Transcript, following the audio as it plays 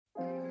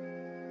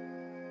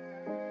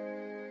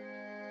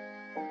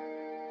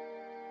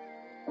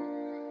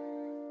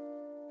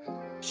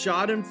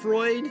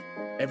Schadenfreude,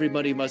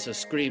 everybody must have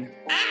screamed,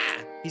 ah!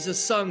 He's a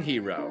sung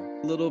hero.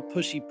 A little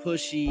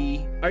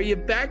pushy. Are you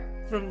back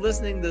from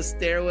listening to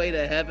Stairway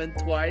to Heaven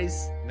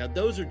twice? Now,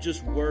 those are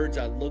just words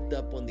I looked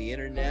up on the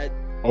internet.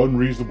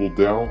 Unreasonable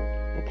Doubt,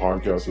 a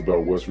podcast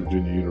about West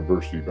Virginia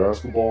University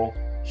basketball,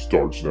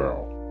 starts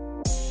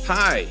now.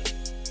 Hi.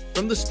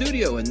 From the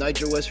studio in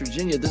Nitro, West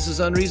Virginia, this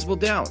is Unreasonable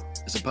Doubt.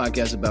 It's a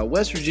podcast about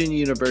West Virginia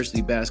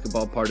University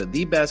basketball, part of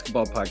the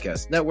Basketball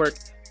Podcast Network.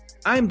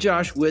 I'm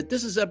Josh Witt.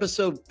 This is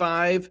episode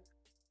 5,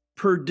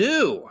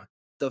 Purdue,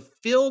 the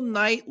Phil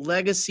Knight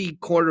Legacy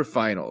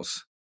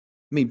quarterfinals.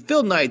 I mean,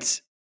 Phil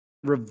Knight's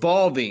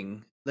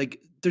revolving, like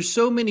there's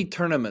so many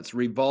tournaments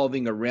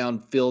revolving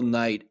around Phil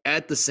Knight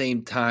at the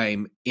same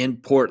time in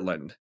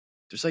Portland.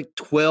 There's like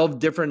 12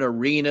 different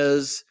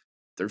arenas.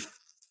 There's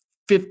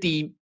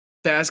 50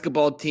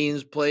 basketball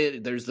teams play.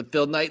 There's the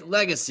Phil Knight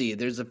Legacy.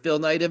 There's the Phil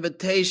Knight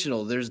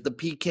Invitational. There's the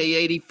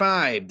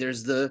PK85.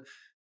 There's the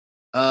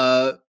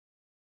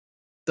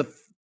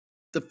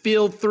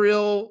Field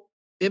Thrill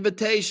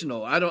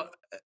Invitational.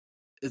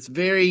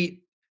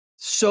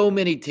 So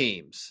many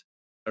teams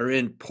are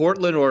in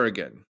Portland,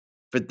 Oregon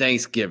for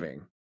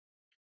Thanksgiving.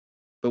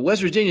 But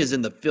West Virginia is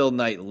in the Phil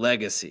Knight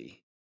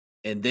Legacy,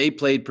 and they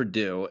played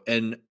Purdue.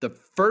 And the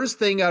first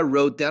thing I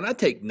wrote down, I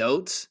take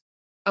notes.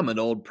 I'm an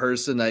old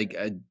person. I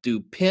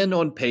do pen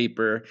on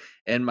paper.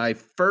 And my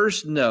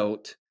first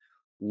note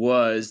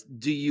was,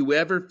 do you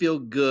ever feel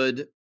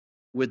good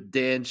with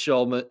Dan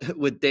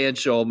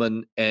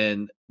Shulman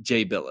and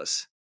Jay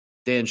Bilas?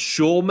 Dan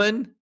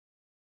Shulman,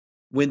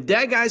 when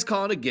that guy's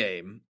calling a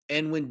game,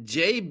 and when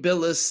Jay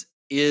Bilas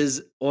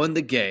is on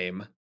the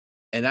game,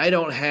 and I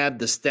don't have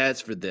the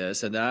stats for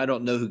this, and I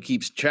don't know who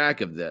keeps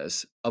track of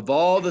this, of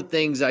all the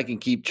things I can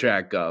keep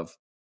track of,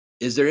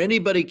 is there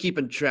anybody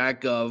keeping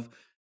track of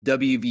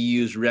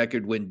WVU's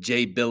record when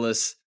Jay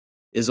Bilas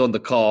is on the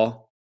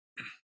call?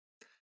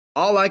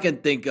 All I can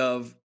think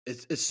of,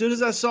 as soon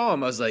as I saw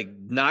him, I was like,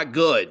 not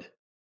good.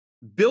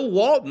 Bill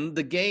Walton,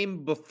 the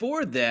game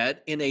before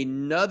that, in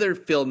another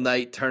Phil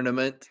Knight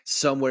tournament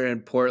somewhere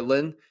in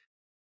Portland,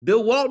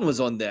 Bill Walton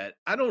was on that.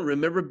 I don't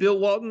remember Bill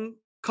Walton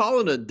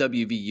calling a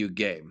WVU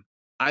game.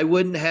 I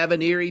wouldn't have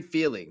an eerie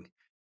feeling.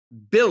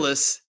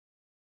 Bilas,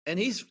 and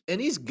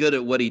he's good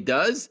at what he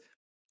does.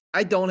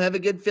 I don't have a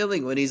good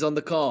feeling when he's on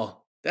the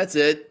call. That's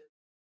it.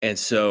 And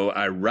so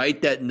I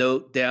write that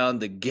note down.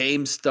 The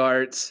game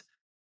starts.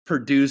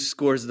 Purdue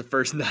scores the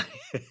first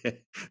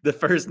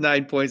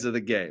 9 points of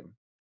the game.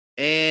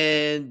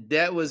 And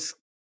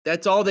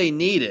that's all they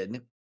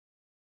needed.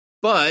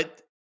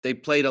 But they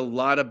played a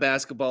lot of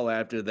basketball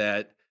after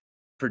that.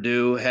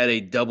 Purdue had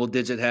a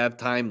double-digit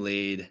halftime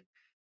lead.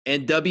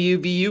 And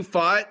WVU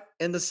fought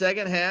in the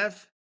second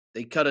half.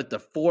 They cut it to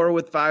 4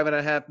 with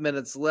 5.5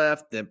 minutes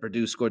left. Then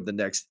Purdue scored the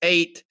next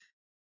 8.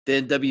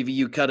 Then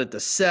WVU cut it to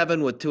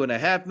 7 with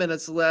 2.5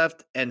 minutes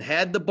left and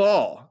had the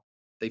ball.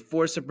 They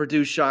forced a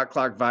Purdue shot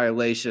clock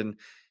violation.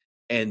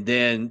 And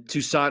then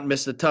Toussaint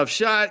missed a tough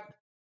shot.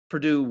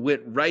 Purdue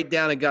went right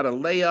down and got a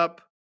layup.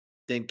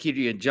 Then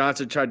Kedrian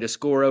Johnson tried to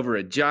score over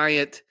a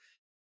giant.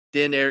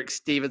 Then Eric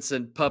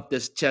Stevenson puffed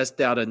his chest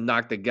out and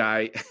knocked a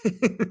guy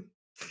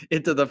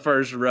into the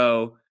first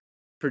row.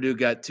 Purdue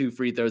got 2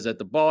 free throws at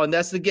the ball, and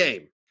that's the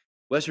game.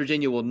 West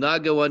Virginia will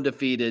not go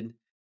undefeated.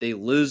 They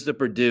lose to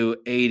Purdue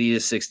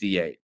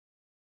 80-68.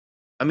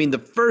 I mean, the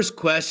first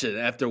question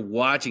after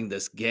watching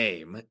this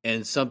game,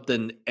 and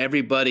something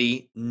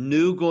everybody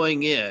knew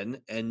going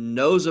in and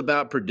knows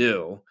about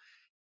Purdue,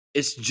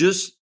 it's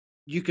just,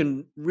 you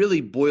can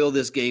really boil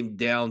this game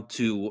down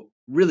to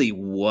really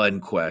one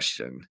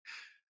question.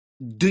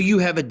 Do you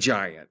have a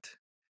giant?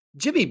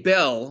 Jimmy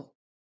Bell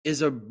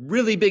is a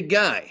really big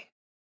guy.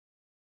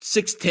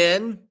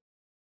 6'10",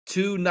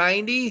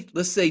 290,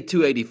 let's say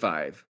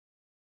 285.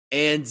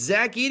 And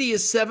Zach Edey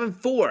is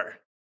 7'4".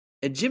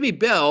 And Jimmy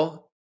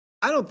Bell,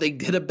 I don't think,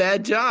 did a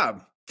bad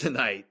job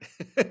tonight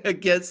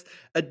against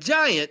a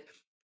giant.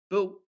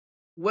 But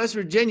West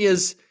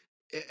Virginia's,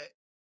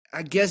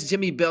 I guess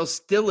Jimmy Bell's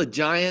still a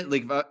giant.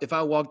 Like if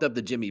I walked up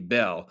to Jimmy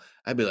Bell,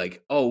 I'd be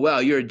like, oh, wow,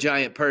 you're a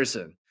giant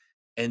person.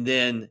 And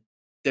then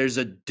there's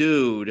a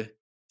dude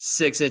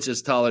 6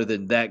 inches taller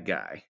than that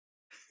guy,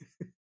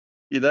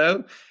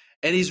 and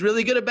he's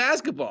really good at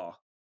basketball.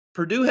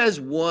 Purdue has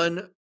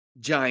one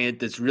giant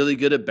that's really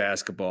good at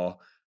basketball,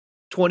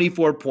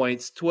 24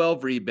 points,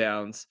 12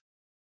 rebounds,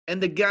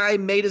 and the guy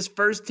made his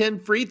first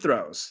 10 free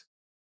throws.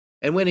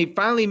 And when he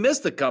finally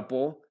missed a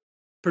couple,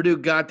 Purdue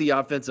got the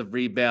offensive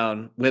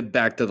rebound, went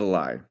back to the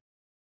line.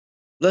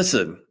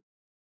 Listen,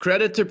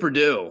 credit to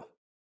Purdue.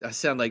 I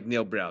sound like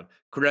Neil Brown.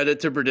 Credit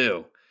to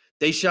Purdue.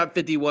 They shot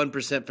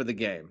 51% for the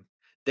game.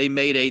 They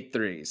made 8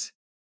 threes.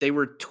 They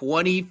were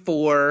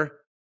 24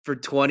 for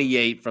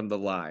 28 from the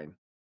line.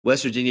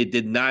 West Virginia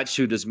did not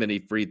shoot as many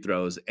free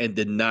throws and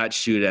did not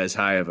shoot as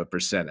high of a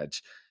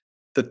percentage.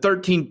 The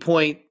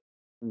 13-point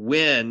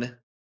win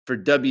for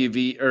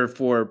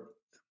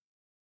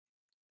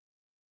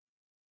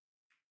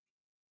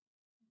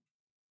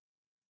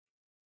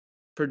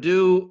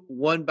Purdue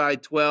won by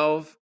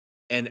 12,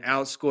 and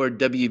outscored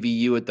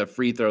WVU at the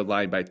free throw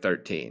line by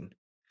 13.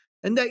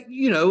 And that,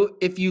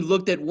 if you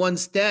looked at one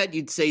stat,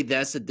 you'd say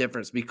that's the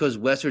difference because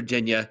West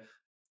Virginia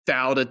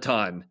fouled a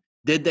ton.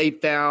 Did they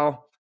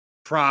foul?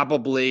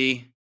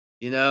 Probably.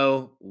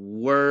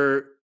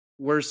 Were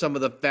some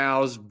of the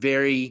fouls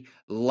very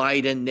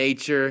light in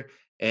nature?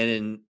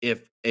 And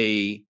if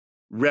a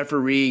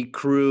referee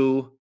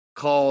crew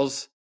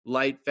calls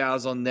light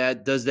fouls on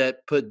that, does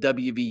that put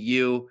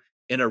WVU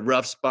in a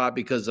rough spot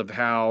because of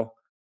how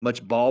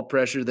much ball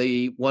pressure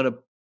they want to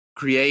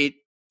create?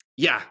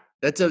 Yeah,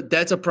 that's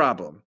a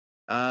problem.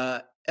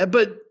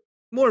 But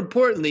more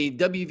importantly,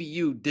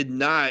 WVU did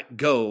not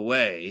go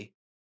away.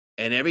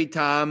 And every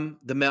time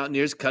the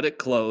Mountaineers cut it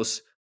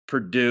close,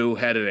 Purdue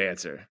had an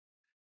answer.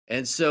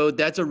 And so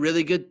that's a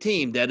really good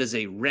team. That is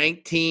a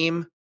ranked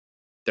team.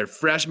 Their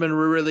freshmen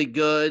were really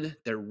good.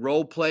 Their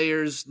role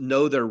players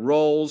know their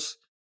roles.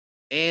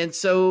 And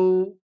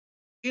so,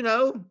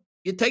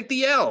 you take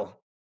the L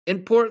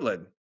in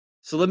Portland.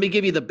 So let me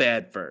give you the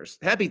bad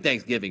first. Happy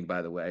Thanksgiving,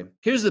 by the way.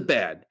 Here's the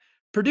bad.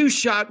 Purdue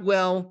shot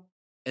well,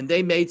 and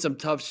they made some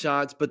tough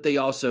shots, but they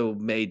also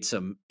made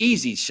some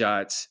easy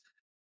shots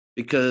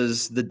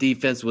because the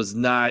defense was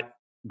not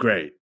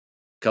great.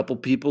 A couple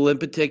people in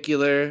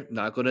particular,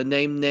 not going to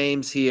name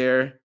names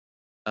here,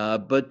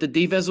 but the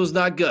defense was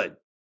not good.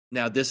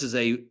 Now, this is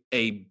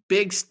a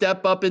big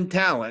step up in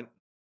talent,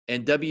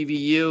 and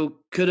WVU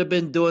could have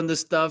been doing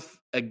this stuff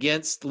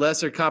against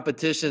lesser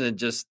competition and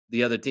just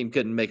the other team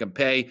couldn't make them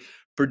pay.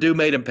 Purdue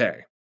made them pay.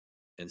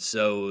 And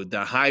so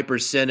the high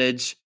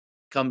percentage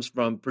comes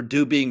from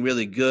Purdue being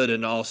really good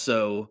and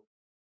also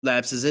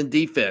lapses in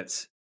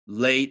defense,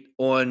 late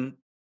on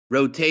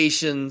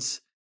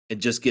rotations,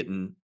 and just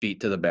getting beat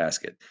to the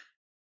basket.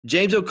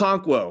 James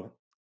Okonkwo,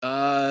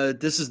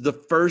 this is the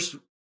first.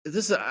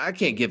 I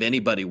can't give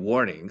anybody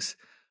warnings,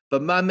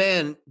 but my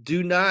man,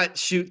 do not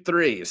shoot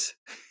threes.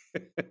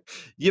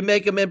 You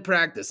make them in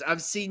practice.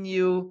 I've seen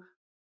you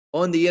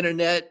on the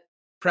internet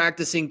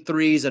practicing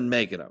threes and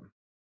making them.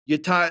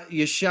 You've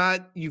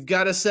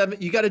got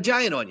a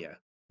giant on you,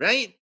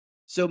 right?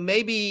 So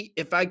maybe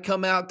if I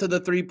come out to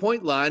the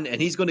 3-point line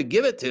and he's going to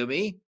give it to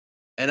me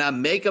and I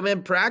make him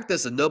in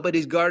practice and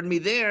nobody's guarding me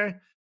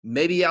there,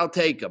 maybe I'll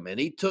take him. And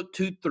he took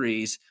 2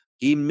 threes.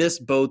 He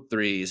missed both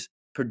threes.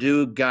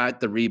 Purdue got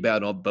the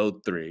rebound on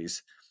both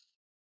threes.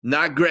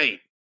 Not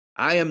great.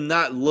 I am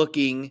not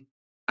looking,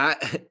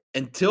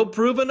 until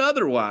proven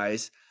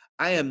otherwise,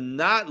 I am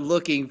not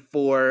looking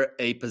for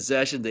a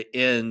possession to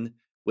end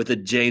with a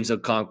James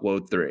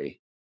Okonkwo 3.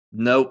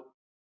 Nope.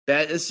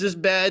 It's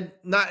just bad.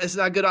 It's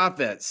not good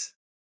offense.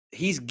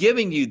 He's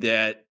giving you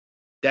that.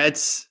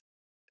 That's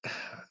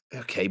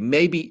okay.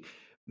 Maybe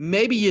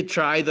you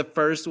try the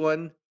first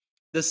one.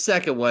 The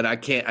second one, I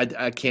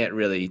can't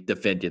really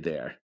defend you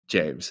there,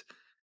 James.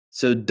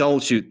 So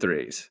don't shoot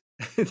threes.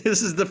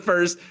 This is the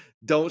first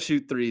don't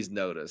shoot threes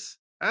notice.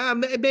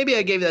 Maybe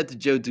I gave that to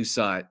Joe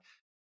Toussaint.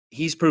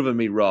 He's proven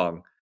me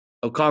wrong.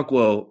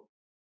 Okonkwo,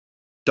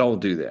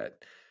 don't do that.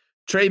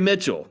 Trey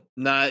Mitchell,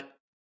 not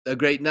a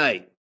great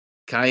night.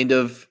 Kind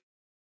of.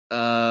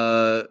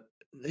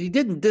 He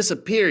didn't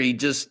disappear. He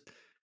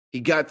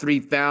got 3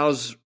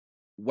 fouls.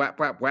 Whap,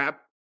 whap,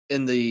 whap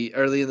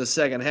early in the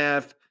second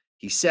half.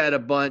 He sat a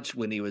bunch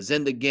when he was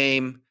in the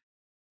game.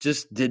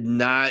 Just did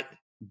not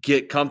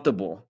get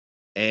comfortable.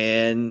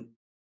 And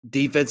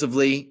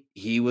defensively,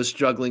 he was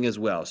struggling as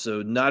well.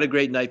 So not a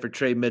great night for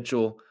Trey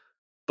Mitchell.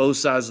 Both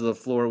sides of the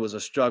floor was a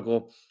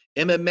struggle.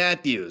 Emmett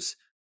Matthews,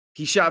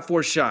 he shot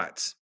 4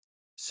 shots.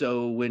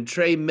 So when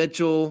Trey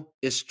Mitchell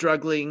is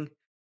struggling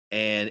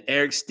and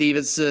Eric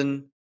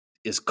Stevenson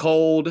is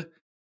cold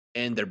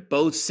and they're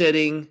both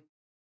sitting,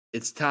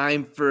 it's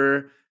time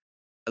for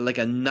like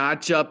a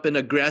notch up in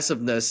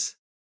aggressiveness.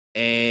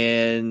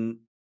 And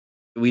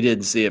we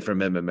didn't see it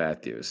from Emmett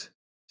Matthews.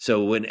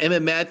 So when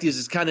Emmett Matthews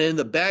is kind of in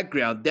the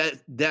background,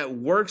 that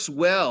works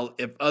well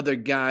if other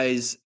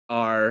guys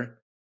are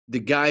the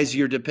guys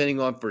you're depending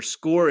on for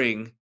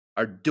scoring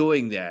are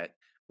doing that.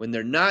 When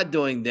they're not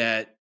doing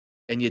that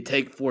and you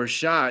take 4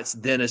 shots,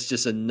 then it's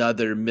just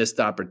another missed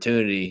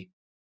opportunity,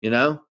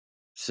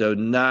 So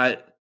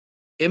not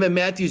Emmett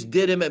Matthews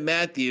did Emmett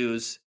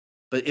Matthews,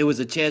 but it was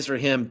a chance for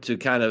him to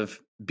kind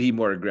of be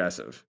more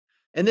aggressive.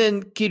 And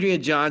then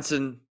Kedrian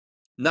Johnson,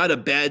 not a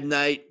bad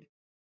night.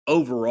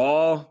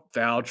 Overall,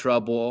 foul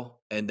trouble,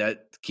 and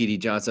that Keedy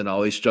Johnson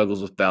always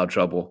struggles with foul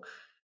trouble.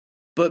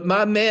 But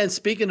my man,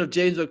 speaking of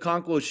James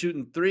Okonkwo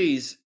shooting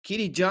threes,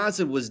 Keedy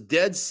Johnson was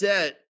dead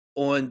set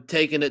on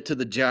taking it to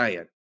the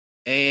giant.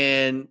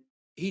 And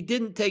he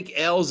didn't take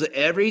L's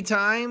every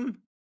time,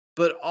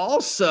 but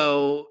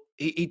also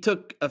he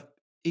took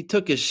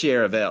his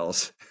share of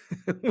L's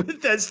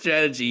with that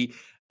strategy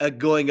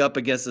going up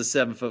against a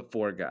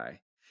 7'4" guy.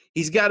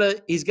 He's got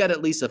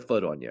at least a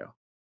foot on you,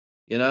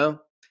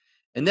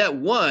 And that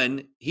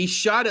one, he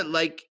shot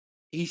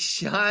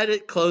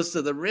it close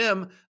to the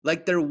rim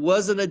like there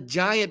wasn't a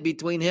giant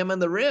between him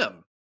and the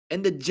rim.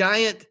 And the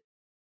giant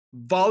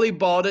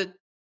volleyballed it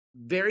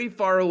very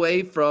far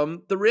away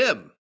from the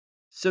rim.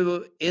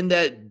 So in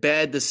that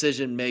bad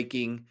decision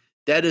making,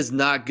 That is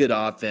not good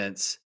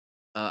offense.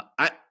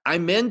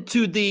 I'm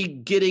into the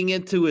getting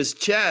into his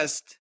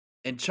chest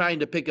and trying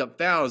to pick up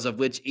fouls, of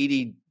which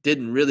Edey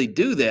didn't really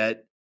do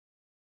that.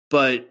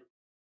 But,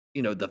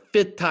 the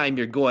fifth time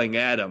you're going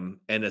at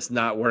him and it's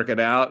not working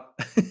out,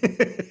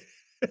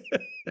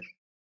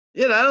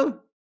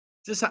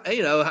 just,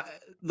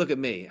 look at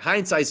me.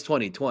 Hindsight's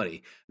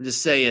 20/20. I'm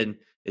just saying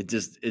it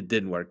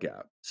didn't work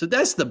out. So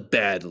that's the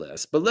bad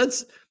list. But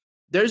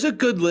there's a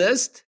good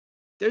list.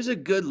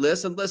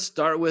 And let's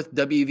start with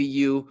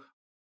WVU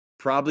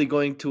probably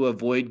going to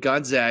avoid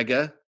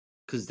Gonzaga,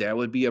 because that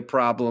would be a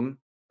problem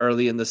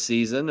early in the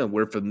season. And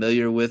we're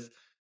familiar with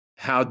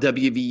how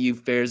WVU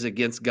fares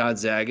against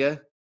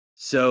Gonzaga.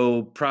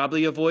 So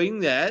probably avoiding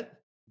that.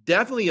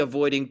 Definitely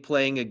avoiding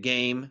playing a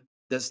game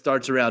that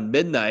starts around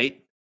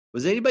midnight.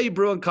 Was anybody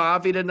brewing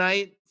coffee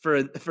tonight for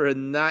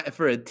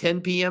a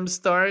 10 p.m.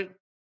 start?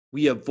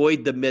 We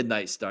avoid the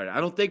midnight start. I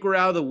don't think we're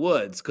out of the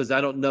woods, because I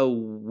don't know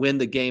when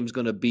the game's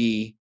going to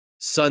be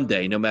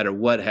Sunday, no matter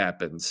what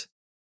happens.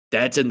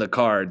 That's in the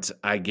cards,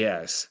 I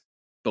guess.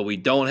 But we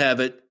don't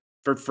have it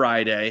for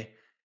Friday.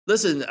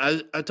 Listen,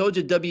 I told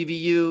you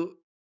WVU,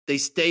 they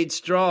stayed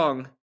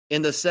strong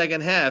in the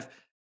second half.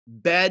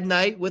 Bad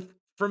night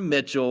from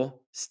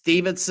Mitchell,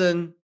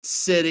 Stevenson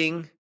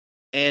sitting,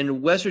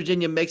 and West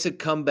Virginia makes a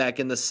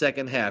comeback in the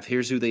second half.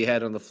 Here's who they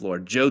had on the floor.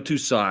 Joe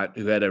Toussaint,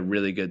 who had a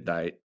really good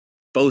night,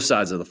 both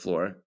sides of the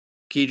floor.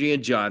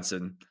 Kedrian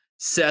Johnson,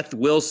 Seth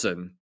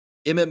Wilson,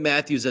 Emmett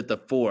Matthews at the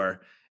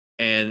 4,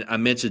 and I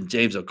mentioned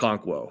James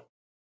Okonkwo.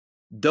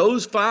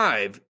 Those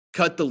 5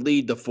 cut the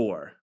lead to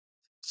 4.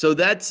 So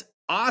that's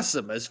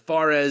awesome as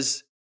far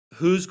as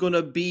who's going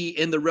to be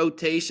in the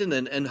rotation,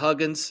 and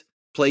Huggins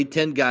played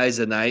 10 guys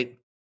a night.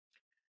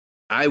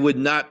 I would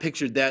not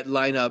picture that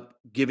lineup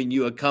giving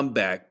you a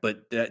comeback,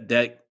 but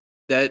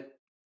that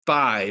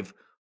 5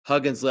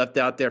 Huggins left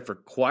out there for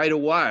quite a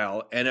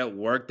while, and it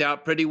worked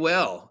out pretty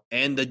well.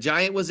 And the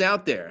Giant was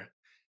out there,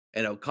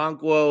 and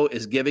Okonkwo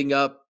is giving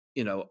up,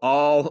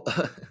 all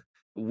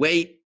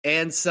weight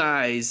and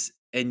size,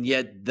 and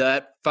yet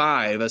that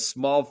 5, a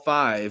small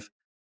 5,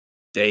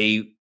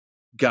 they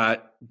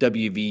got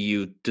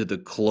WVU to the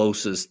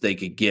closest they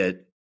could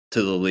get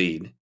to the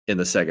lead in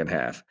the second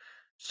half.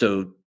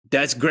 So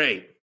that's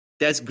great.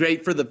 That's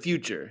great for the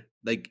future,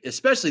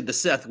 especially the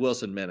Seth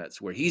Wilson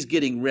minutes where he's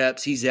getting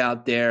reps, he's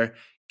out there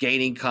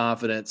gaining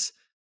confidence.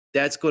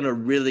 That's going to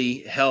really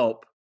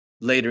help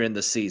later in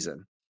the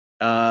season.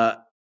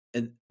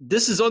 And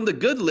this is on the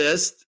good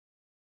list.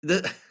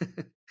 The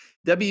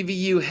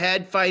WVU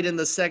had fight in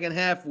the second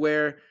half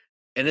and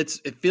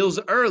it feels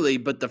early,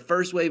 but the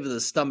first wave of the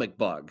stomach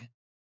bug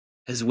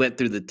has went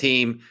through the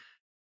team.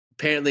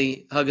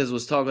 Apparently, Huggins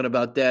was talking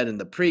about that in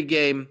the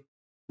pregame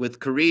with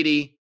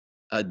Caridi,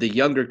 the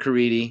younger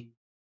Caridi.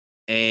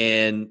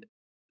 And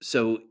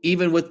so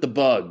even with the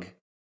bug,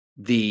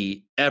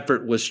 the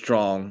effort was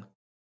strong,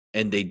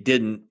 and they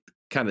didn't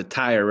kind of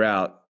tire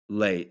out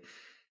late.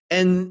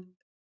 And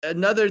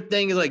another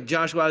thing is, like,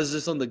 Joshua is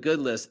just on the good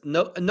list.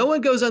 No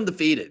one goes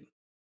undefeated.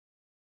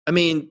 I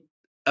mean,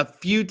 a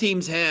few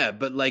teams have,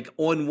 but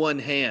on one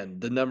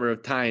hand, the number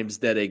of times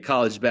that a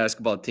college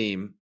basketball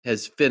team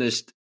has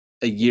finished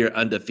a year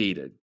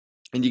undefeated.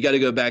 And you got to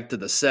go back to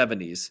the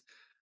 70s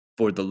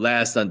for the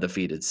last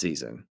undefeated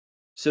season.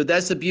 So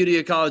that's the beauty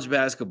of college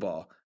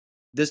basketball.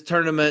 This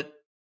tournament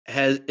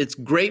it's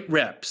great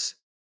reps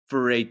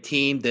for a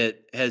team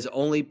that has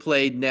only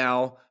played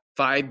now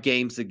 5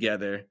 games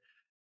together,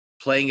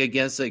 playing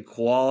against a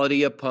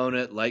quality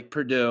opponent like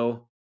Purdue.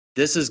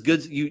 This is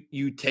good.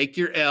 You take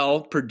your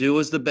L. Purdue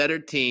is the better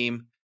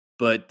team,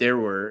 but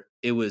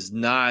it was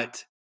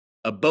not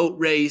a boat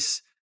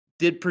race.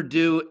 Did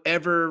Purdue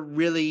ever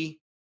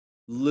really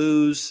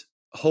lose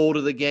hold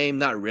of the game?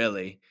 Not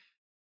really.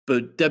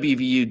 But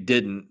WVU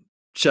didn't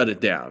shut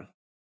it down.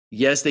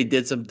 Yes, they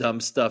did some dumb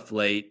stuff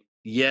late.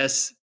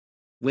 Yes,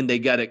 when they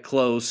got it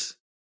close,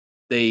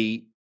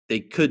 they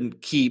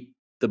couldn't keep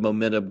the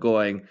momentum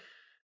going.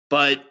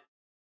 But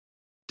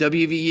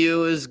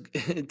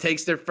WVU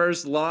takes their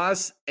first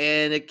loss,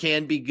 and it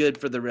can be good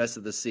for the rest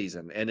of the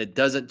season. And it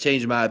doesn't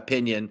change my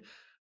opinion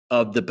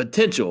of the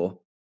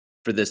potential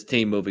for this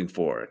team moving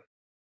forward.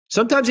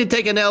 Sometimes you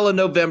take an L in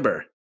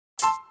November.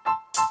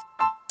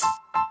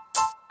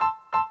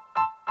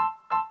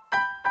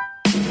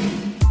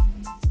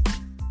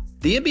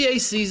 The NBA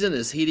season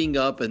is heating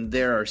up, and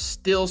there are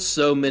still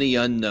so many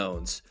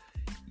unknowns.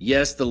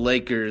 Yes, the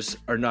Lakers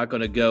are not going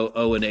to go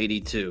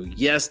 0-82.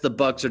 Yes, the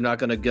Bucks are not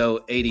going to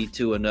go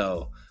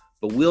 82-0.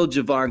 But will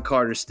Javon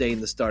Carter stay in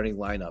the starting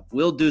lineup?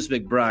 Will Deuce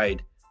McBride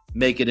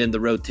make it in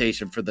the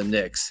rotation for the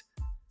Knicks?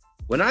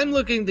 When I'm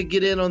looking to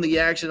get in on the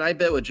action, I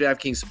bet with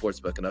DraftKings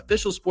Sportsbook, an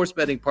official sports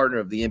betting partner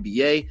of the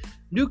NBA.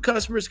 New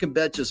customers can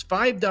bet just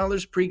 $5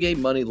 pregame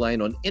money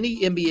line on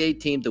any NBA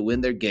team to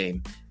win their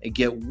game and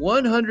get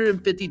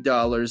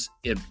 $150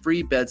 in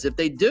free bets if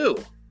they do.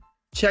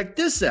 Check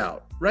this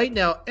out. Right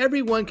now,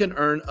 everyone can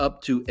earn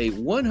up to a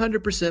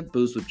 100%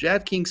 boost with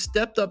DraftKings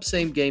stepped-up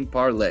same-game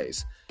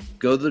parlays.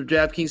 Go to the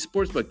DraftKings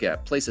Sportsbook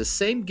app, place a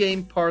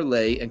same-game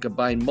parlay, and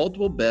combine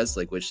multiple bets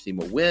like which team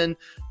will win,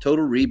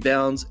 total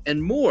rebounds,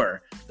 and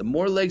more. The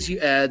more legs you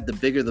add, the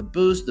bigger the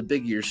boost, the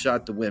bigger your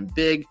shot to win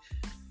big.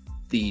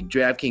 The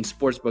DraftKings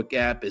Sportsbook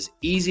app is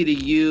easy to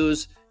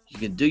use. You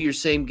can do your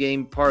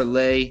same-game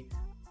parlay.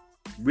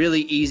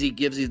 Really easy,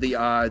 gives you the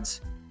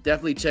odds.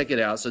 Definitely check it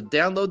out. So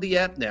download the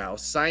app now,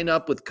 sign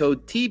up with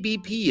code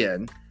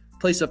TBPN,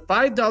 place a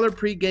 $5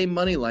 pregame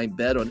moneyline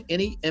bet on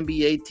any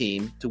NBA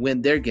team to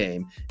win their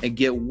game, and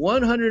get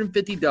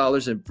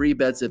 $150 in free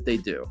bets if they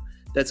do.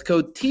 That's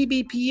code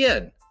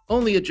TBPN,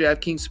 only at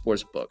DraftKings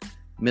Sportsbook.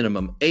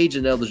 Minimum age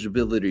and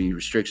eligibility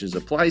restrictions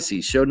apply.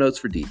 See show notes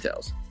for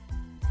details.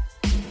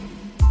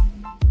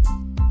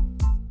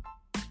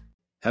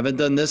 Haven't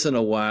done this in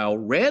a while.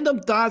 Random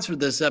thoughts for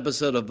this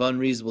episode of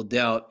Unreasonable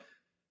Doubt.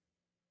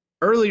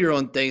 Earlier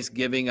on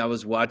Thanksgiving, I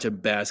was watching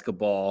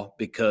basketball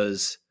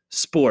because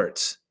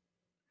sports.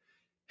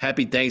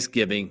 Happy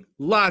Thanksgiving.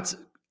 Lots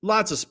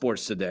of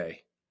sports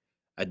today.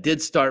 I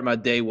did start my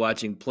day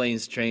watching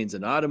planes, trains,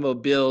 and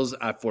automobiles.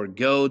 I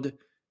forgoed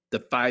the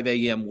 5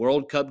 a.m.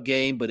 World Cup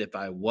game, but if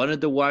I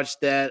wanted to watch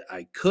that,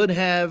 I could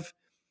have.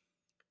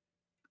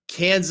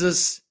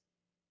 Kansas,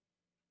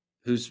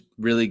 who's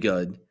really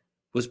good,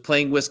 was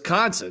playing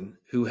Wisconsin,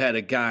 who had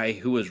a guy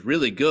who was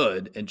really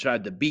good and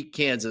tried to beat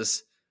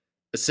Kansas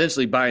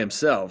essentially by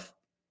himself.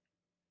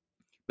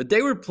 But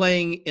they were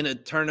playing in a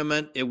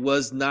tournament. It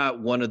was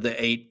not one of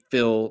the 8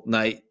 Phil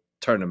Knight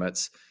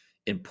tournaments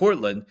in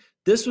Portland.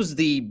 This was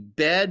the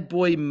Bad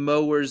Boy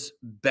Mowers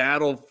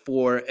Battle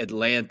for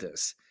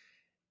Atlantis.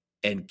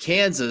 And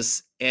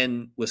Kansas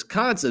and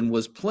Wisconsin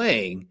was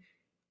playing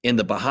in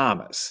the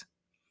Bahamas.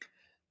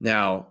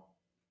 Now,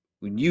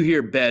 when you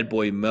hear Bad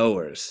Boy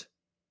Mowers,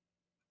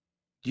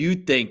 you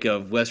think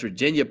of West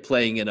Virginia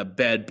playing in a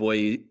Bad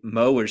Boy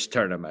Mowers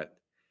tournament.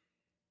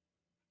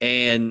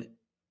 And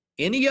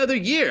any other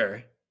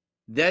year,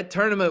 that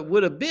tournament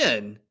would have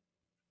been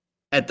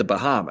at the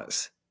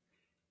Bahamas.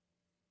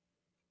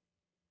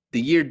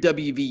 The year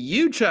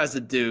WVU tries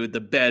to do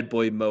the Bad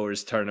Boy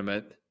Mowers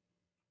tournament,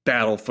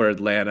 Battle for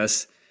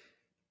Atlantis,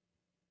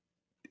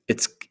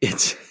 it's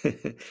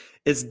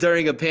it's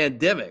during a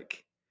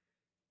pandemic.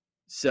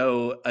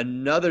 So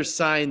another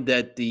sign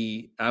that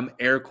I'm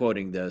air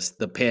quoting this,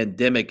 the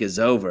pandemic is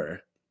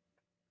over,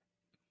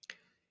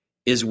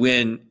 is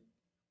when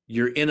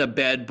you're in a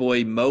Bad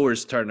Boy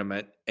Mowers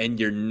tournament and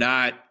you're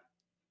not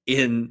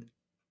in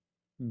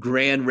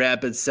Grand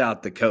Rapids,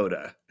 South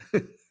Dakota.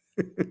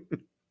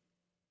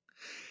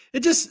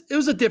 It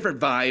was a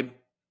different vibe.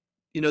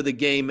 You know, the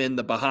game in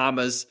the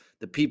Bahamas,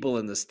 the people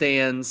in the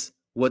stands,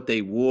 what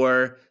they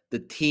wore, the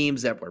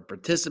teams that were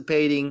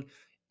participating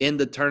in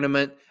the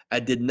tournament. I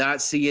did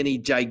not see any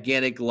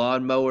gigantic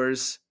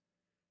lawnmowers.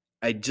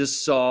 I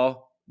just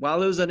saw,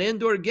 while it was an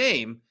indoor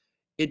game,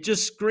 it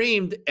just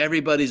screamed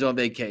everybody's on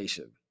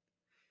vacation.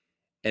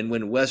 And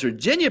when West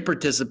Virginia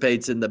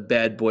participates in the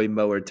Bad Boy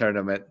Mower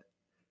tournament,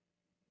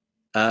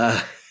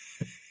 there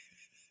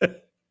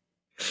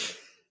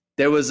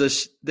was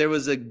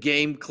a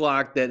game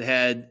clock that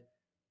had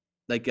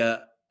like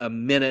a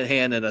minute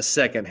hand and a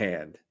second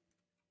hand.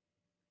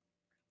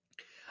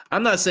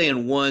 I'm not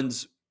saying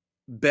one's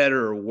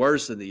better or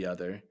worse than the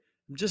other.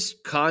 I'm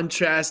just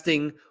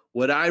contrasting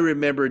what I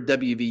remember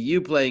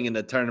WVU playing in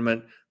the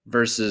tournament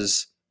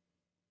versus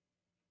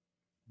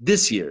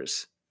this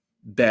year's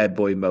Bad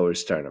Boy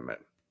Mowers tournament.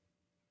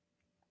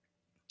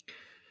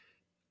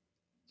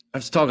 I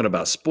was talking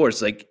about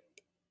sports. Like,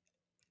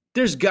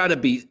 there's got to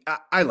be,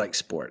 I like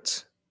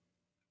sports.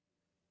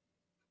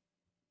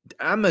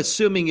 I'm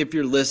assuming if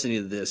you're listening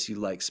to this, you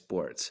like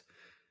sports.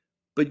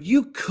 But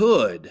you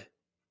could,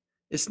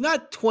 it's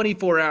not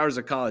 24 hours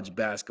of college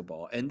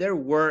basketball. And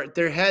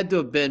there had to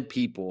have been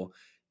people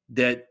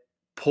that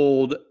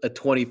pulled a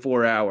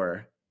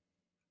 24-hour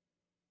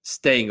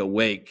staying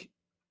awake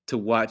to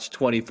watch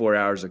 24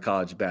 hours of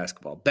college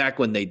basketball back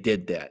when they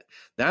did that.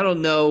 Now, I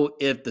don't know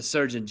if the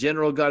Surgeon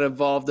General got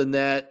involved in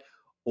that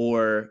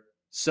or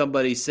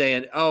somebody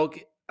saying,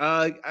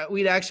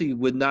 we actually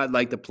would not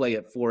like to play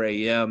at 4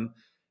 a.m.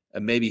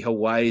 And maybe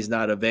Hawaii's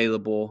not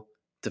available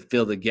to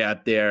fill the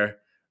gap there.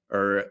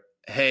 Or,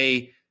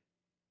 hey,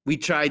 we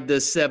tried the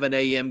 7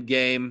 a.m.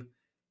 game.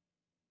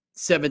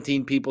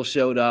 17 people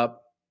showed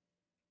up.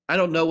 I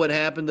don't know what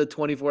happened to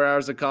 24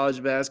 hours of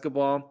college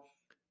basketball.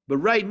 But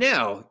right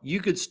now, you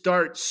could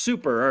start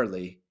super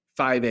early,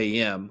 5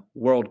 a.m.,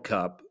 World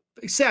Cup,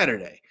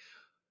 Saturday.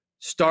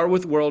 Start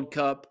with World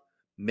Cup,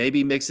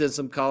 maybe mix in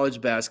some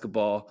college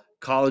basketball.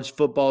 College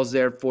football's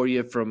there for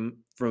you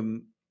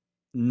from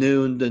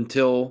noon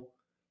until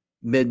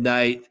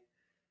midnight.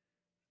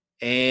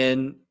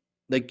 And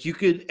like you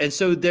could, and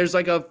so there's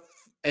like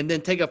and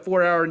then take a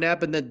 4-hour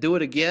nap and then do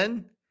it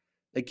again.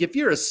 Like if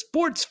you're a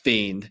sports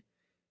fiend,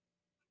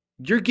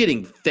 you're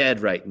getting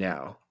fed right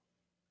now.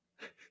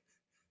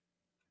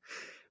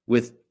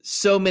 With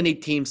so many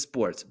team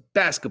sports,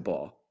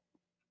 basketball,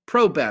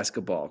 pro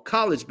basketball,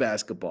 college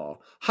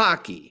basketball,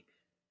 hockey,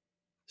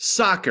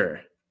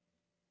 soccer,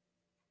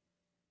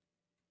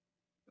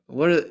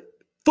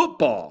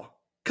 football.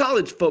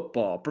 college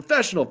football,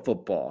 professional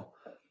football,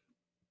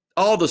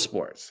 all the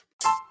sports.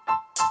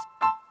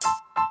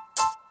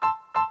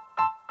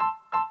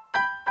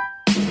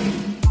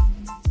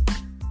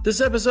 This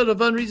episode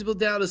of Unreasonable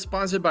Doubt is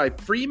sponsored by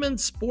Freeman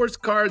Sports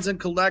Cards and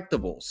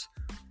Collectibles.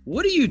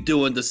 What are you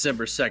doing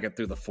December 2nd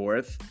through the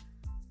 4th?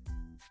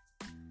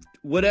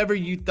 Whatever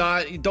you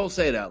thought, don't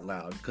say it out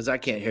loud because I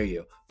can't hear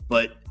you.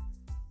 But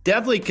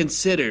definitely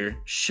consider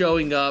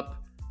showing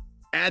up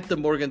at the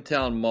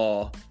Morgantown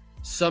Mall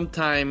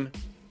sometime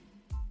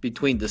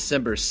between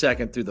December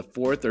 2nd through the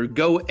 4th, or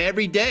go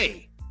every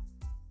day,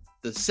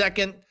 the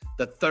 2nd,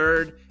 the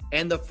 3rd,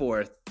 and the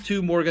 4th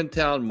to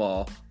Morgantown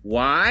Mall.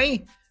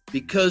 Why?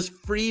 Because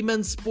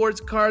Freeman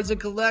Sports Cards and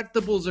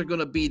Collectibles are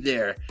going to be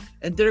there,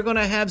 and they're going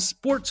to have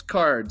sports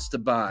cards to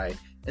buy,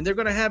 and they're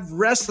going to have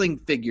wrestling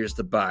figures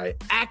to buy,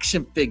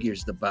 action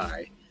figures to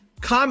buy,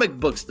 comic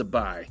books to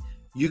buy.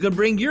 You can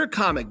bring your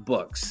comic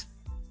books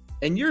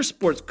and your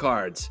sports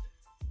cards.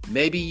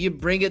 Maybe you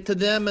bring it to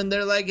them and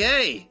they're like,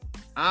 hey,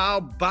 I'll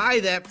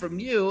buy that from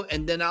you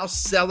and then I'll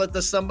sell it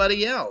to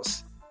somebody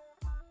else.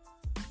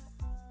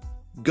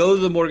 Go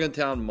to the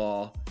Morgantown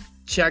Mall,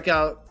 check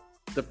out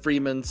the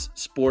Freeman's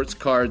Sports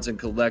Cards and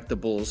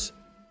Collectibles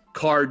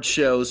card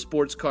show,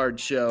 sports card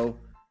show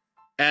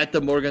at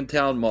the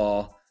Morgantown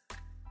Mall.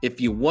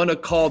 If you want to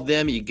call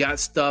them, you got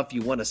stuff,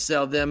 you want to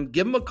sell them,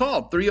 give them a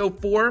call,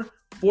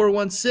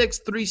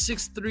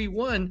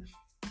 304-416-3631,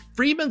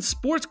 Freeman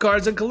Sports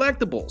Cards and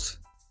Collectibles.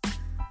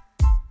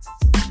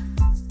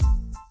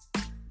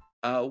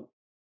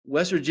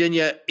 West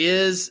Virginia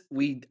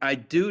I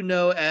do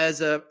know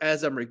as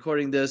I'm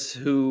recording this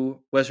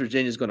who West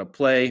Virginia is going to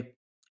play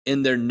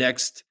in their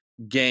next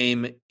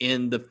game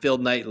in the Phil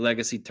Knight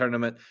Legacy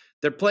Tournament.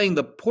 They're playing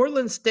the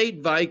Portland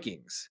State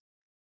Vikings,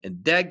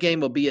 and that game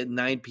will be at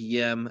 9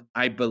 p.m.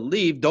 I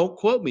believe, don't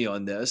quote me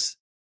on this,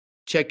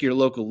 check your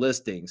local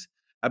listings.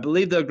 I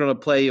believe they're going to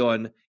play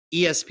on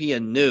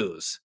ESPN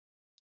News,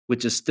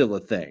 which is still a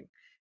thing.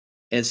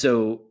 And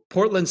so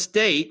Portland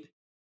State,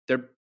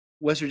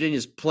 West Virginia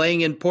is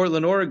playing in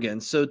Portland,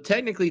 Oregon. So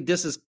technically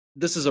this is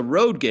a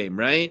road game,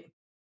 right?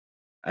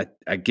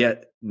 I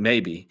get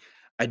maybe.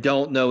 I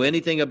don't know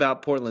anything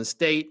about Portland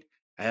State.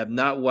 I have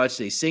not watched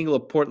a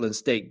single Portland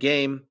State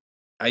game.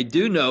 I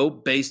do know,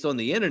 based on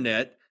the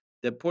internet,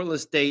 that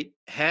Portland State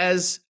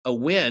has a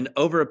win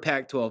over a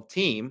Pac-12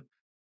 team,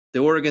 the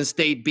Oregon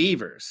State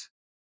Beavers.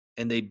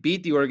 And they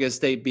beat the Oregon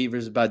State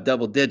Beavers by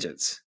double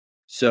digits.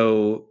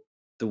 So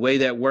the way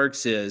that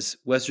works is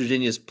West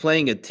Virginia is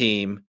playing a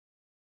team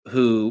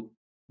who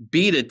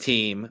beat a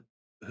team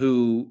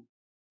who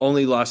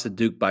only lost to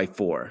Duke by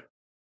 4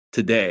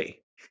 today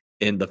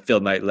in the Phil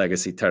Knight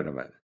Legacy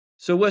Tournament.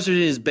 So West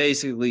Virginia is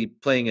basically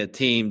playing a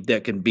team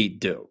that can beat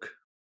Duke.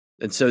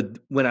 And so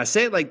when I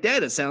say it like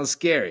that, it sounds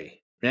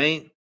scary,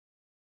 right?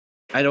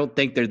 I don't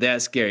think they're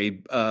that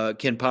scary.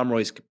 Ken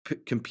Pomeroy's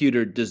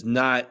computer does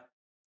not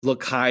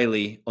look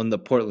highly on the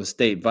Portland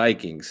State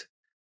Vikings.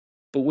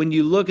 But when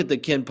you look at the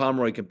Ken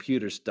Pomeroy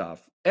computer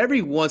stuff,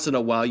 every once in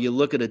a while you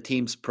look at a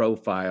team's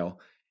profile,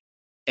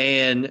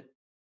 and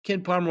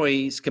Ken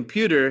Pomeroy's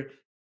computer,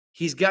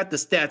 he's got the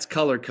stats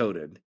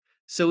color-coded.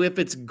 So if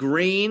it's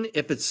green,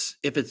 if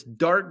it's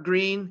dark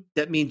green,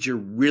 that means you're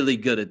really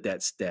good at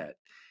that stat.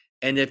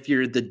 And if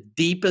you're the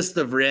deepest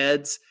of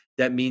reds,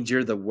 that means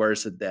you're the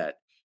worst at that.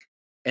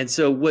 And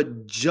so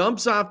what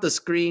jumps off the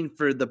screen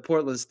for the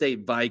Portland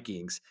State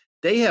Vikings,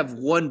 they have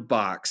one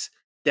box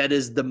that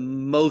is the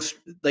most,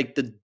 like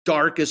the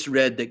darkest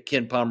red that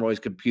Ken Pomeroy's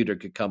computer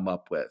could come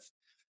up with.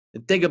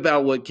 And think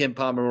about what Ken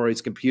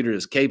Pomeroy's computer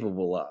is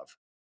capable of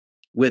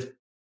with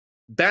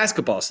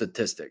basketball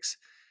statistics.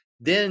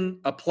 Then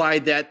apply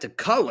that to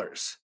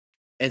colors.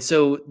 And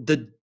so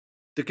the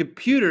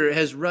computer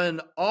has run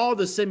all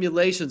the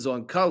simulations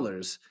on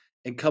colors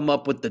and come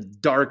up with the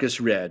darkest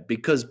red,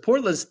 because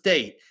Portland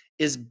State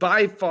is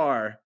by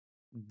far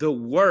the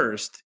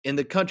worst in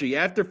the country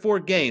after 4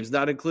 games,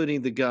 not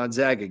including the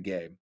Gonzaga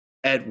game,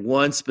 at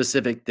one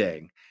specific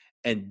thing.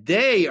 And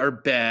they are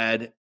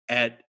bad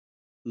at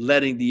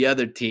letting the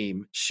other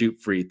team shoot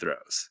free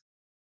throws.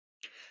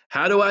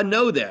 How do I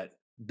know that?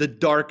 The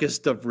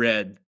darkest of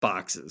red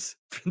boxes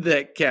for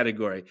that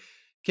category.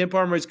 Ken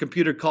Pomeroy's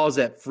computer calls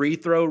that free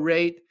throw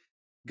rate.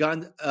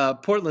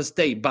 Portland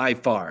State, by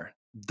far,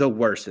 the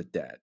worst at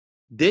that.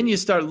 Then you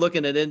start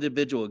looking at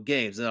individual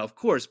games. And of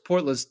course,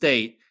 Portland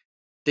State,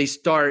 they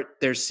start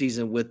their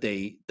season with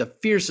the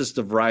fiercest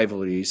of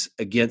rivalries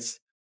against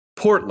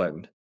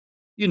Portland.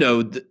 You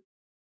know,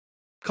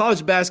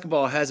 college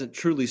basketball hasn't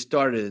truly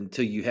started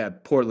until you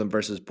have Portland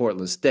versus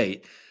Portland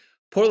State.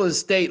 Portland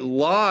State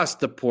lost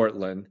to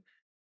Portland.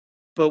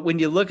 But when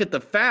you look at the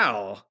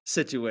foul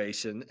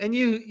situation, and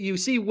you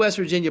see West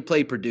Virginia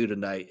play Purdue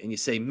tonight, and you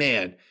say,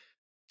 man,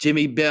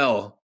 Jimmy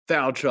Bell,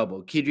 foul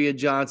trouble. Kedria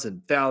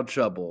Johnson, foul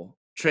trouble.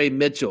 Trey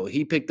Mitchell,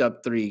 he picked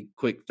up 3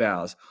 quick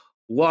fouls.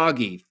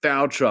 Waggy,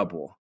 foul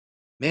trouble.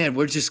 Man,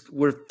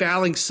 we're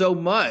fouling so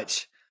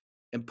much.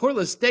 And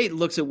Portland State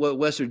looks at what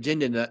West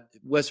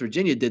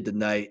Virginia did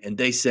tonight, and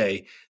they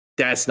say,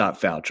 that's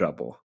not foul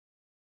trouble.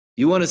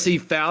 You want to see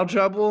foul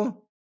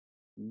trouble?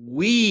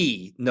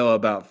 we know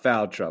about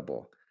foul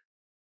trouble.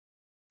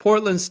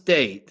 Portland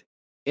State,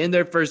 in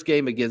their first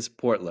game against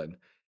Portland,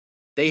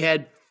 they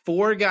had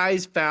 4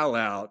 guys foul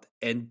out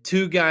and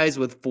 2 guys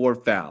with 4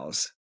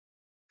 fouls.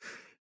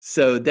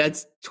 So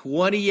that's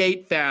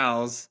 28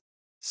 fouls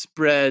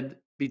spread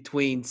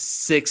between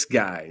 6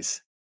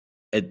 guys.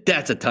 And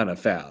that's a ton of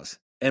fouls.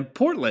 And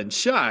Portland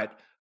shot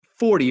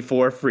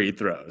 44 free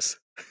throws.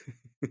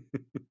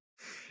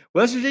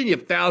 West Virginia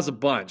fouls a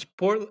bunch.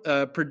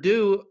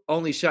 Purdue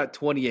only shot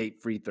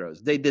 28 free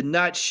throws. They did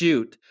not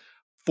shoot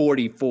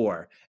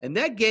 44. And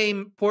that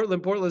game,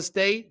 Portland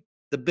State,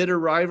 the bitter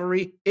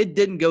rivalry, it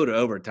didn't go to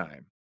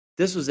overtime.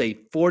 This was a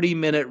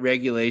 40-minute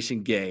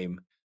regulation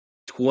game,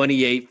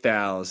 28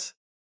 fouls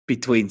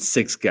between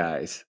 6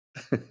 guys.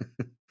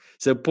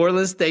 So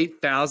Portland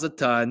State fouls a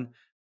ton.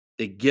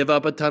 They give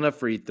up a ton of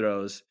free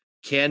throws.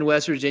 Can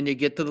West Virginia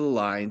get to the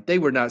line? They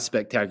were not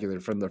spectacular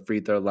from the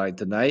free throw line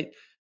tonight.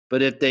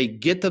 But if they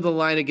get to the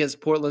line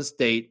against Portland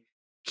State,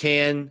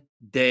 can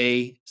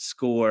they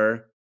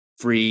score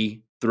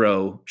free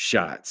throw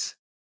shots?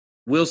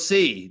 We'll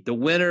see. The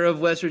winner of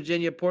West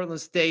Virginia,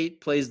 Portland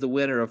State, plays the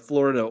winner of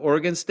Florida,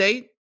 Oregon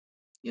State.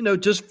 You know,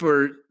 just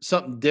for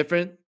something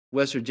different,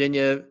 West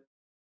Virginia,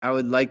 I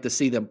would like to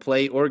see them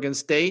play Oregon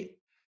State.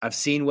 I've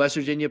seen West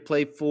Virginia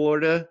play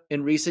Florida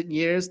in recent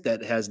years.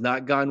 That has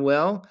not gone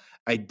well.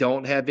 I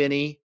don't have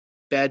any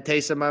bad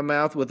taste in my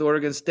mouth with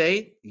Oregon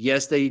State.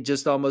 Yes, they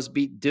just almost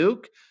beat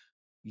Duke.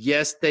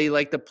 Yes, they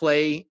like to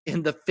play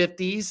in the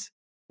 50s.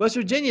 West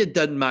Virginia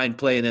doesn't mind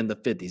playing in the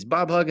 50s.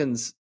 Bob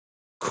Huggins,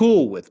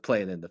 cool with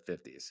playing in the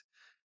 50s.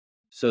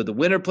 So the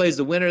winner plays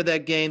the winner of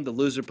that game. The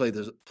loser plays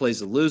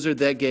the loser.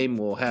 That game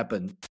will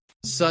happen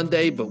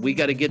Sunday, but we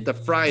got to get to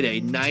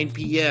Friday, 9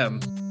 p.m.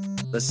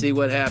 Let's see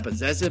what happens.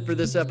 That's it for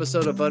this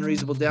episode of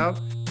Unreasonable Doubt.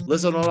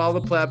 Listen on all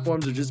the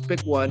platforms or just pick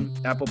one.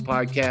 Apple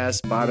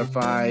Podcasts,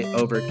 Spotify,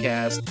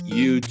 Overcast,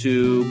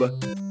 YouTube.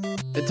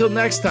 Until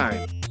next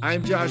time,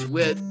 I'm Josh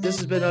Witt. This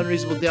has been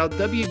Unreasonable Doubt.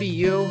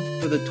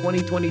 WVU for the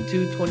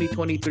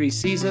 2022-2023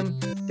 season.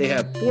 They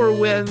have 4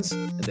 wins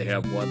and they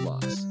have 1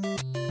 loss.